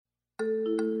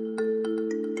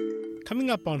Coming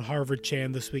up on Harvard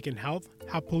Chan This Week in Health,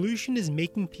 how pollution is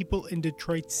making people in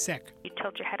Detroit sick. You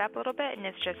tilt your head up a little bit and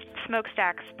it's just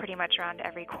smokestacks pretty much around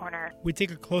every corner. We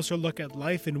take a closer look at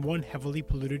life in one heavily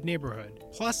polluted neighborhood.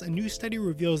 Plus, a new study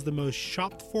reveals the most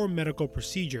shopped for medical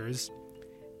procedures,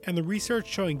 and the research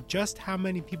showing just how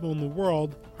many people in the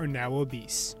world are now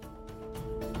obese.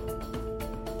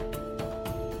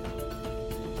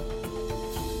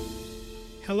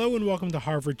 Hello and welcome to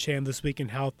Harvard Chan This Week in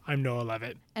Health. I'm Noah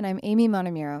Levitt. And I'm Amy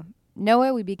Montemuro.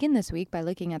 Noah, we begin this week by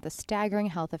looking at the staggering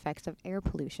health effects of air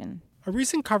pollution. A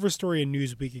recent cover story in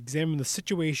Newsweek examined the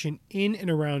situation in and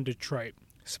around Detroit,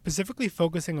 specifically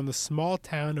focusing on the small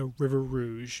town of River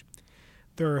Rouge.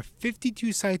 There are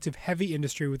 52 sites of heavy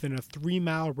industry within a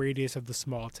 3-mile radius of the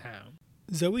small town.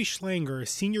 Zoe Schlanger, a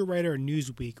senior writer at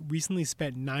Newsweek, recently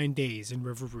spent 9 days in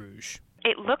River Rouge.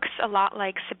 It looks a lot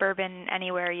like suburban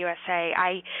Anywhere, USA.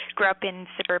 I grew up in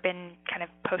suburban kind of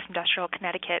post-industrial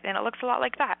Connecticut, and it looks a lot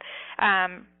like that.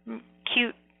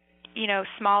 Cute,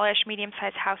 smallish,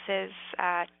 medium-sized houses,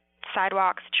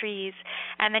 sidewalks, trees,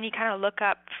 and then you kind of look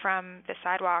up from the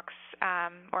sidewalks,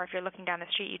 or if you're looking down the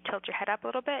street, you tilt your head up a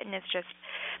little bit, and it's just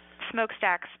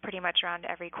smokestacks pretty much around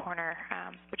every corner,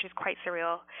 which is quite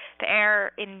surreal. The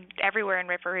air everywhere in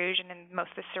River Rouge and in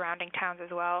most of the surrounding towns as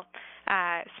well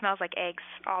smells like eggs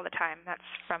all the time. That's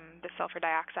from the sulfur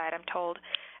dioxide, I'm told.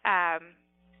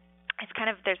 It's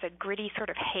there's a gritty sort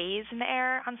of haze in the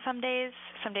air on some days.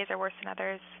 Some days are worse than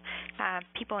others.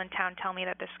 People in town tell me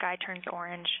that the sky turns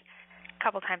orange a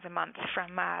couple times a month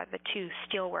from the two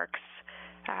steel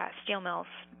mills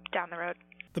down the road.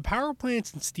 The power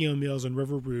plants and steel mills in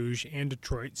River Rouge and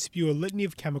Detroit spew a litany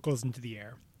of chemicals into the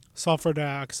air. Sulfur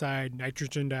dioxide,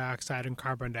 nitrogen dioxide, and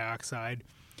carbon dioxide,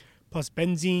 plus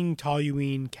benzene,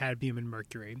 toluene, cadmium, and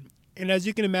mercury. And as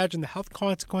you can imagine, the health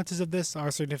consequences of this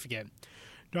are significant.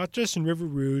 Not just in River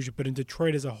Rouge, but in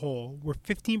Detroit as a whole, where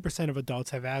 15% of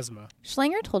adults have asthma.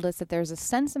 Schlanger told us that there's a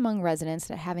sense among residents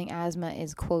that having asthma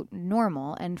is, quote,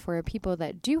 normal, and for people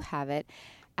that do have it,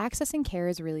 accessing care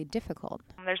is really difficult.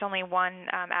 There's only one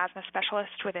asthma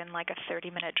specialist within like a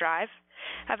 30-minute drive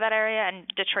of that area, and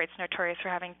Detroit's notorious for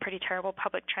having pretty terrible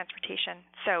public transportation.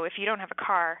 So if you don't have a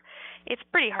car, it's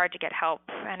pretty hard to get help,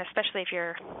 and especially if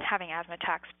you're having asthma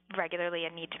attacks regularly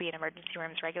and need to be in emergency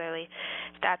rooms regularly,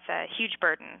 that's a huge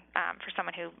burden for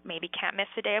someone who maybe can't miss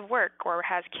a day of work or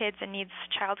has kids and needs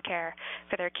childcare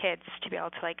for their kids to be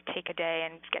able to take a day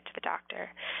and get to the doctor.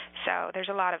 So there's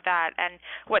a lot of that, and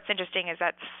what's interesting is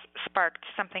that's sparked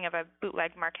something of a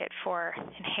bootleg market for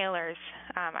inhalers,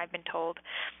 I've been told.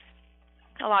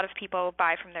 A lot of people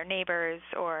buy from their neighbors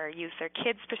or use their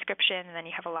kids' prescription, and then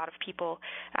you have a lot of people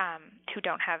who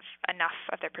don't have enough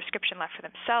of their prescription left for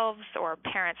themselves, or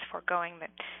parents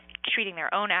treating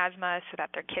their own asthma so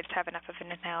that their kids have enough of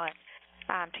an inhaler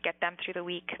to get them through the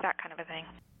week, that kind of a thing.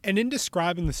 And in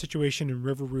describing the situation in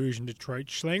River Rouge and Detroit,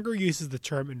 Schlanger uses the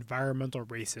term environmental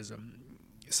racism,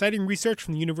 citing research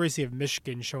from the University of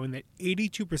Michigan showing that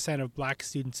 82% of black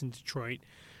students in Detroit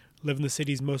live in the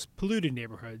city's most polluted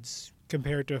neighborhoods,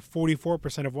 compared to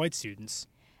 44% of white students.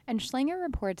 And Schlanger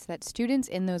reports that students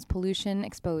in those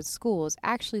pollution-exposed schools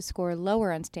actually score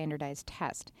lower on standardized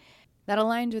tests. That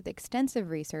aligns with extensive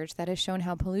research that has shown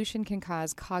how pollution can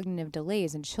cause cognitive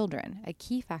delays in children. A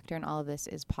key factor in all of this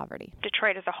is poverty.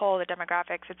 Detroit as a whole, the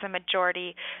demographics, it's a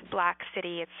majority black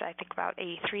city. It's, I think, about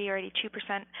 83 or 82%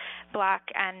 black.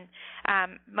 And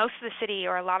most of the city,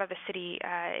 or a lot of the city,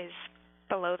 is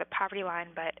below the poverty line,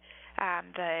 but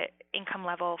the income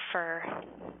level for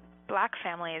black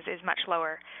families is much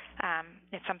lower.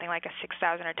 It's something like a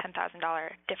 $6,000 or $10,000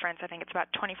 difference. I think it's about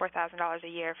 $24,000 a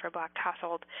year for a black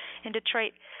household in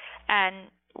Detroit.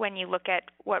 And when you look at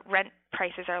what rent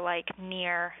prices are like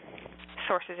near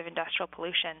sources of industrial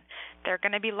pollution, they're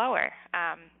going to be lower.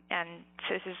 And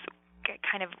so this is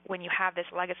kind of, when you have this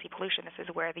legacy pollution, this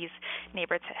is where these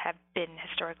neighborhoods have been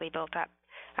historically built up.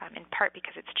 In part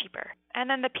because it's cheaper. And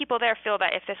then the people there feel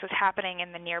that if this was happening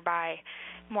in the nearby,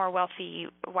 more wealthy,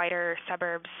 whiter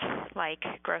suburbs like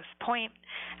Grosse Pointe,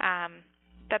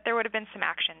 that there would have been some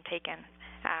action taken.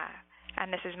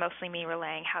 And this is mostly me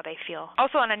relaying how they feel.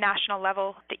 Also on a national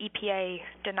level, the EPA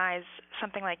denies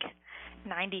something like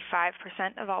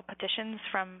 95% of all petitions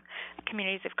from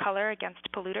communities of color against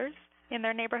polluters in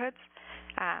their neighborhoods.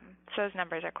 So those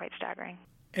numbers are quite staggering.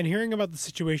 And hearing about the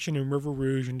situation in River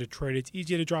Rouge and Detroit, it's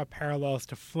easy to draw parallels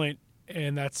to Flint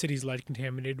and that city's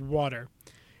lead-contaminated water.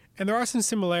 And there are some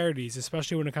similarities,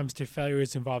 especially when it comes to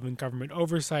failures involving government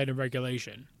oversight and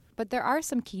regulation. But there are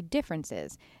some key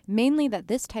differences, mainly that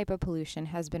this type of pollution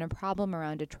has been a problem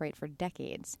around Detroit for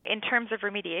decades. In terms of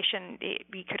remediation,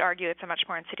 we could argue it's a much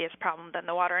more insidious problem than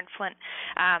the water in Flint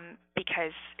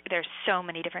because there's so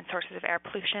many different sources of air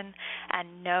pollution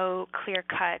and no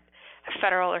clear-cut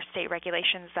federal or state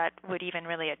regulations that would even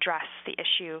really address the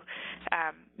issue.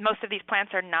 Most of these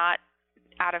plants are not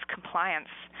out of compliance.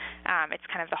 It's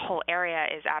kind of the whole area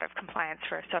is out of compliance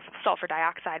for sulfur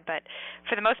dioxide, but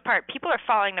for the most part, people are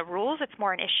following the rules. It's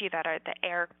more an issue that the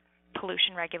air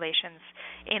pollution regulations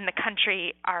in the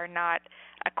country are not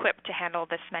equipped to handle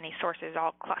this many sources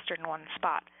all clustered in one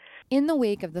spot. In the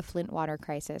wake of the Flint water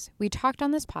crisis, we talked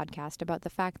on this podcast about the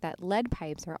fact that lead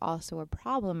pipes are also a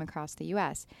problem across the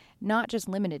U.S., not just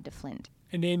limited to Flint.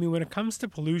 And Amy, when it comes to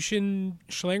pollution,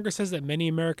 Schlanger says that many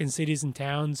American cities and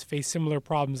towns face similar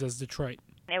problems as Detroit.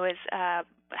 It was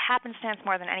happenstance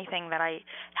more than anything that I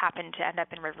happened to end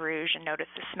up in River Rouge and notice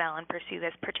the smell and pursue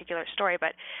this particular story.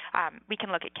 But we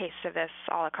can look at cases of this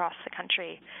all across the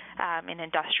country in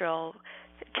industrial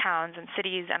towns and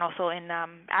cities, and also in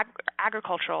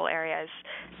agricultural areas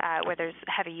where there's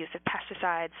heavy use of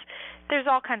pesticides. There's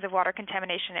all kinds of water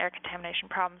contamination, air contamination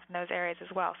problems in those areas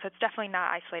as well. So it's definitely not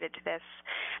isolated to this.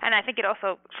 And I think it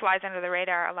also flies under the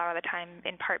radar a lot of the time,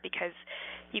 in part because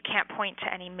you can't point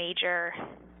to any major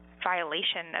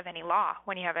violation of any law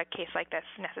when you have a case like this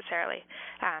necessarily,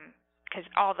 because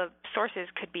all the sources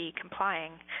could be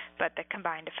complying, but the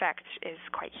combined effect is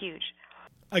quite huge.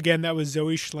 Again, that was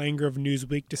Zoe Schlanger of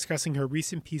Newsweek discussing her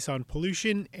recent piece on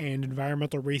pollution and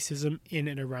environmental racism in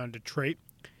and around Detroit.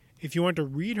 If you want to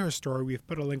read her story, we've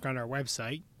put a link on our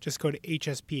website. Just go to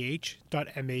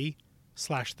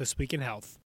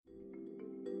hsph.me/thisweekinhealth.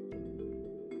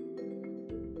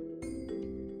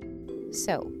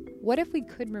 So, what if we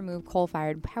could remove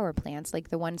coal-fired power plants like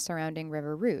the one surrounding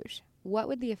River Rouge? What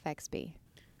would the effects be?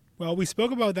 Well, we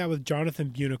spoke about that with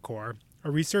Jonathan Buonocore, a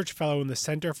research fellow in the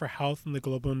Center for Health and the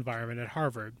Global Environment at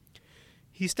Harvard.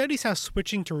 He studies how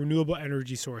switching to renewable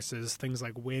energy sources, things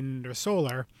like wind or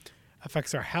solar,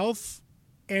 affects our health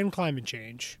and climate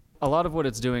change. A lot of what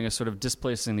it's doing is sort of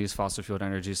displacing these fossil fuel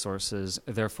energy sources,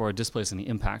 therefore displacing the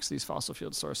impacts of these fossil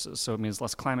fuel sources. So it means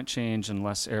less climate change and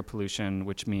less air pollution,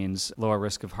 which means lower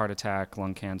risk of heart attack,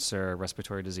 lung cancer,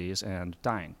 respiratory disease, and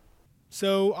dying.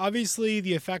 So obviously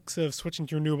the effects of switching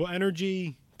to renewable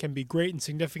energy can be great and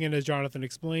significant, as Jonathan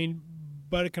explained,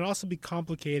 but it can also be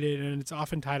complicated and it's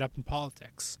often tied up in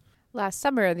politics. Last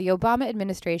summer, the Obama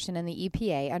administration and the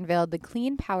EPA unveiled the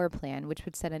Clean Power Plan, which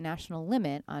would set a national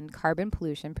limit on carbon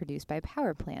pollution produced by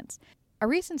power plants. A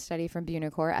recent study from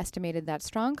Buonocore estimated that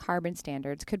strong carbon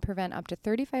standards could prevent up to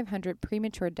 3,500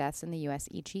 premature deaths in the U.S.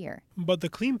 each year. But the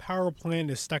Clean Power Plan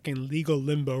is stuck in legal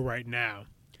limbo right now.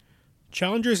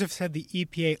 Challengers have said the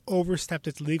EPA overstepped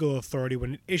its legal authority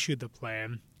when it issued the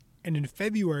plan, and in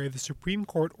February, the Supreme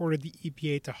Court ordered the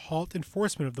EPA to halt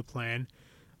enforcement of the plan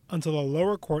until a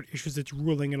lower court issues its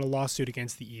ruling in a lawsuit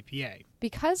against the EPA.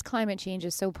 Because climate change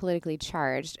is so politically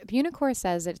charged, Buonocore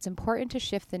says that it's important to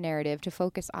shift the narrative to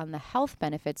focus on the health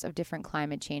benefits of different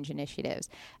climate change initiatives,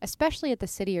 especially at the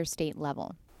city or state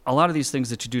level. A lot of these things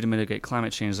that you do to mitigate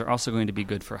climate change are also going to be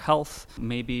good for health,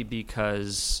 maybe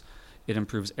because it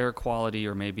improves air quality,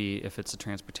 or maybe if it's a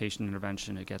transportation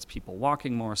intervention, it gets people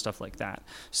walking more, stuff like that.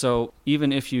 So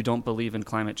even if you don't believe in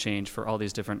climate change for all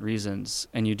these different reasons,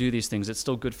 and you do these things, it's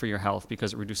still good for your health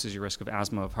because it reduces your risk of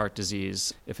asthma, of heart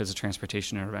disease. If it's a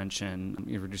transportation intervention,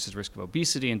 it reduces risk of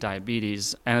obesity and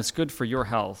diabetes, and it's good for your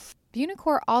health.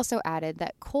 Buonocore also added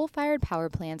that coal-fired power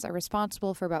plants are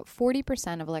responsible for about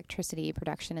 40% of electricity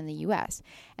production in the U.S.,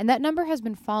 and that number has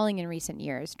been falling in recent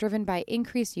years, driven by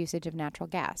increased usage of natural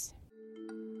gas.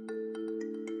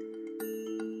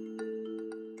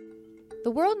 The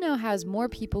world now has more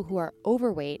people who are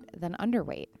overweight than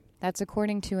underweight. That's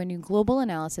according to a new global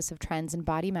analysis of trends in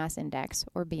body mass index,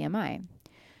 or BMI.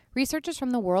 Researchers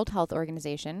from the World Health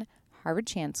Organization, Harvard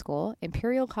Chan School,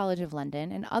 Imperial College of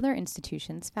London, and other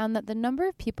institutions found that the number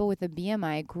of people with a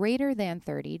BMI greater than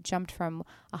 30 jumped from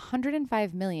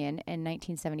 105 million in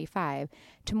 1975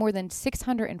 to more than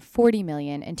 640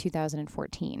 million in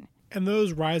 2014. And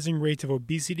those rising rates of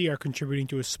obesity are contributing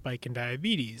to a spike in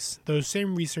diabetes. Those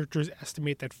same researchers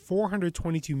estimate that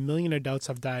 422 million adults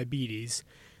have diabetes.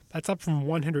 That's up from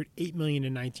 108 million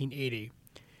in 1980.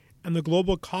 And the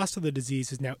global cost of the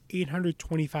disease is now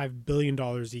 $825 billion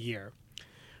a year.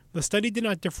 The study did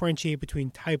not differentiate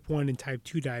between type 1 and type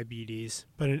 2 diabetes,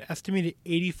 but an estimated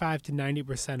 85 to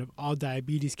 90% of all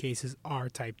diabetes cases are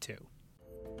type 2.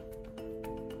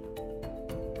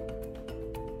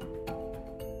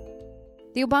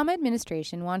 The Obama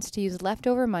administration wants to use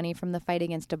leftover money from the fight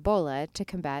against Ebola to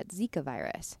combat Zika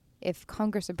virus. If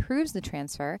Congress approves the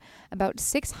transfer, about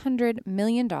 $600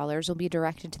 million will be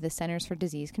directed to the Centers for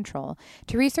Disease Control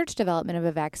to research development of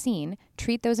a vaccine,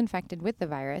 treat those infected with the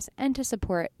virus, and to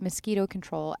support mosquito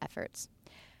control efforts.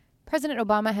 President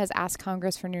Obama has asked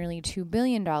Congress for nearly $2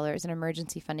 billion in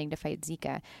emergency funding to fight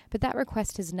Zika, but that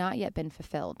request has not yet been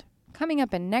fulfilled. Coming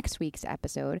up in next week's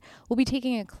episode, we'll be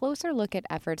taking a closer look at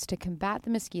efforts to combat the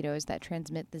mosquitoes that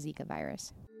transmit the Zika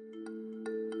virus.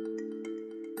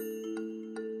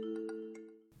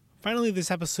 Finally, this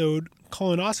episode,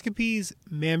 colonoscopies,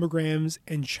 mammograms,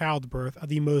 and childbirth are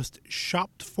the most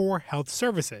shopped for health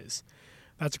services.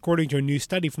 That's according to a new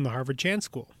study from the Harvard Chan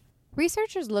School.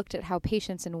 Researchers looked at how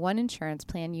patients in one insurance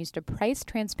plan used a price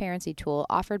transparency tool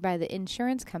offered by the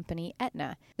insurance company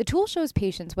Aetna. The tool shows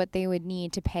patients what they would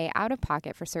need to pay out of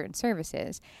pocket for certain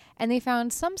services, and they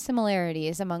found some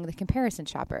similarities among the comparison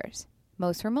shoppers.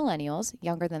 Most were millennials,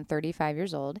 younger than 35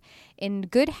 years old, in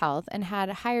good health and had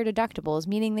higher deductibles,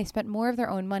 meaning they spent more of their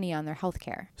own money on their health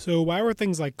care. So why were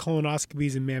things like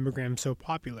colonoscopies and mammograms so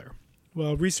popular?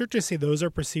 Well, researchers say those are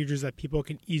procedures that people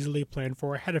can easily plan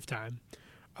for ahead of time.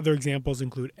 Other examples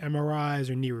include MRIs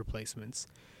or knee replacements.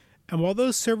 And while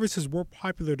those services were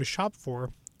popular to shop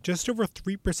for, just over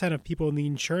 3% of people in the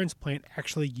insurance plan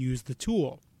actually used the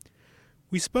tool.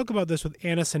 We spoke about this with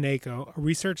Anna Seneko, a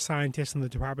research scientist in the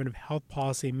Department of Health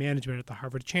Policy and Management at the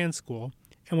Harvard Chan School,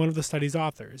 and one of the study's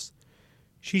authors.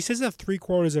 She says that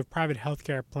 3/4 of private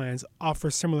healthcare plans offer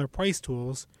similar price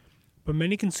tools, but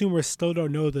many consumers still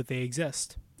don't know that they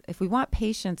exist. If we want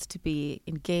patients to be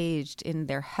engaged in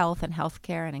their health and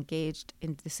healthcare and engaged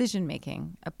in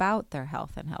decision-making about their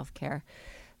health and healthcare,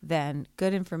 then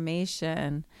good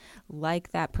information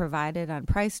like that provided on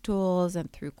price tools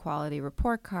and through quality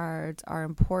report cards are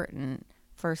important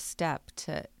first step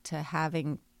to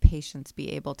having patients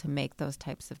be able to make those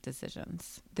types of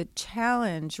decisions. The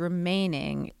challenge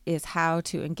remaining is how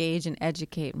to engage and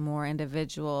educate more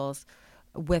individuals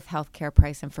with healthcare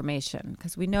price information,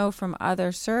 because we know from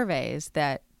other surveys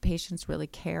that patients really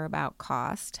care about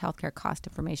cost, healthcare cost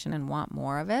information, and want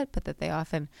more of it, but that they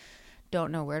often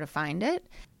don't know where to find it.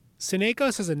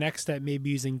 Seneko says the next step may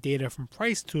be using data from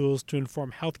price tools to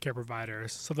inform healthcare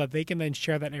providers so that they can then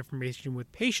share that information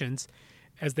with patients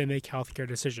as they make healthcare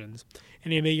decisions.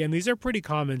 And again, these are pretty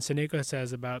common. Seneko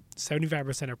says about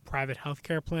 75% of private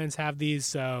healthcare plans have these,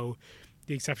 so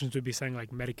the exceptions would be something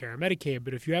like Medicare or Medicaid,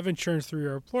 but if you have insurance through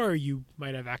your employer, you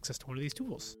might have access to one of these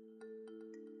tools.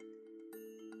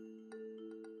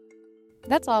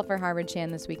 That's all for Harvard Chan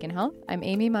This Week in Health. I'm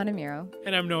Amy Montemuro.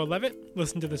 And I'm Noah Levitt.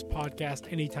 Listen to this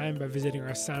podcast anytime by visiting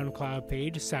our SoundCloud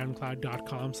page,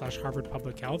 soundcloud.com/Harvard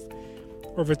Public Health,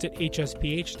 or visit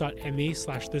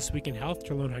hsph.me/thisweekinhealth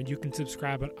to learn how you can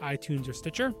subscribe on iTunes or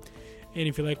Stitcher. And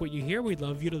if you like what you hear, we'd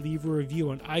love you to leave a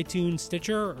review on iTunes,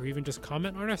 Stitcher, or even just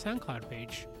comment on our SoundCloud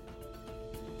page.